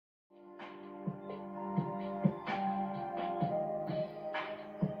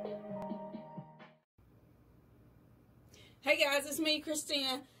Hey guys, it's me,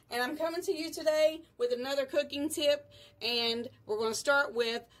 Christina, and I'm coming to you today with another cooking tip, and we're going to start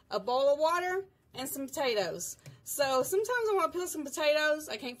with a bowl of water and some potatoes. So sometimes I want to peel some potatoes.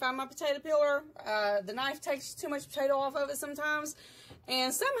 I can't find my potato peeler. The knife takes too much potato off of it sometimes,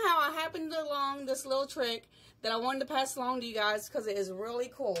 and somehow I happened along this little trick that I wanted to pass along to you guys because it is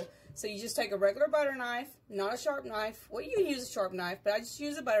really cool. So you just take a regular butter knife, not a sharp knife. Well, you can use a sharp knife, but I just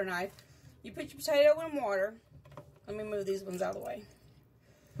use a butter knife. You put your potato in water. Let me move these ones out of the way.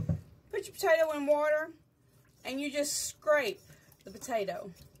 Put your potato in water, and you just scrape the potato.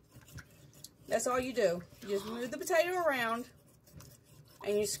 That's all you do. You just move the potato around,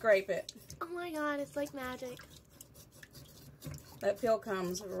 and you scrape it. Oh my god, it's like magic. That peel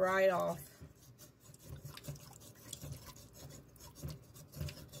comes right off.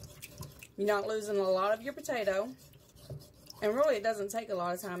 You're not losing a lot of your potato. And really, it doesn't take a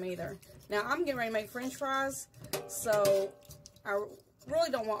lot of time either. Now, I'm getting ready to make French fries, so I really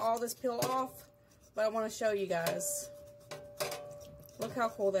don't want all this peeled off, but I want to show you guys. Look how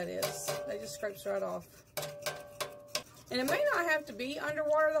cool that is. That just scrapes right off. And it may not have to be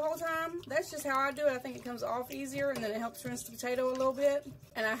underwater the whole time. That's just how I do it. I think it comes off easier, and then it helps rinse the potato a little bit.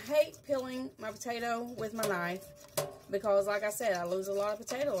 And I hate peeling my potato with my knife because, like I said, I lose a lot of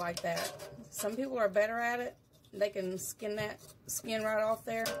potato like that. Some people are better at it. They can skin that skin right off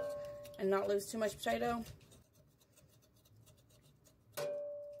there and not lose too much potato.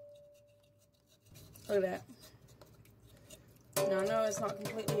 Look at that. Now I know it's not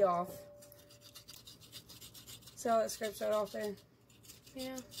completely off. See how that scrapes right off there?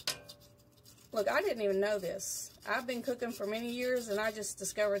 Yeah. Look, I didn't even know this. I've been cooking for many years, and I just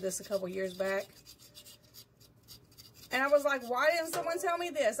discovered this a couple years back. And I was like, why didn't someone tell me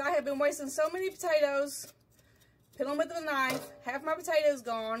this? I have been wasting so many potatoes. Peel them with a knife. Half my potatoes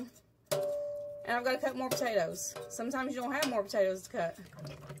gone. And I've got to cut more potatoes. Sometimes you don't have more potatoes to cut.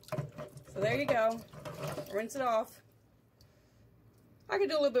 So there you go. Rinse it off. I could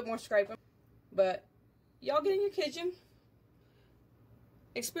do a little bit more scraping. But y'all get in your kitchen.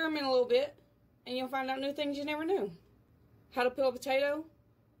 Experiment a little bit. And you'll find out new things you never knew. How to peel a potato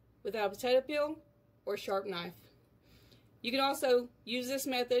without a potato peel or a sharp knife. You can also use this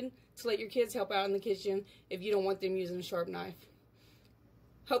method to let your kids help out in the kitchen if you don't want them using a sharp knife.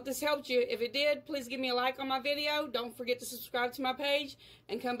 Hope this helped you. If it did, please give me a like on my video. Don't forget to subscribe to my page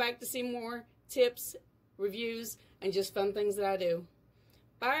and come back to see more tips, reviews, and just fun things that I do.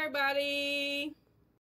 Bye, everybody.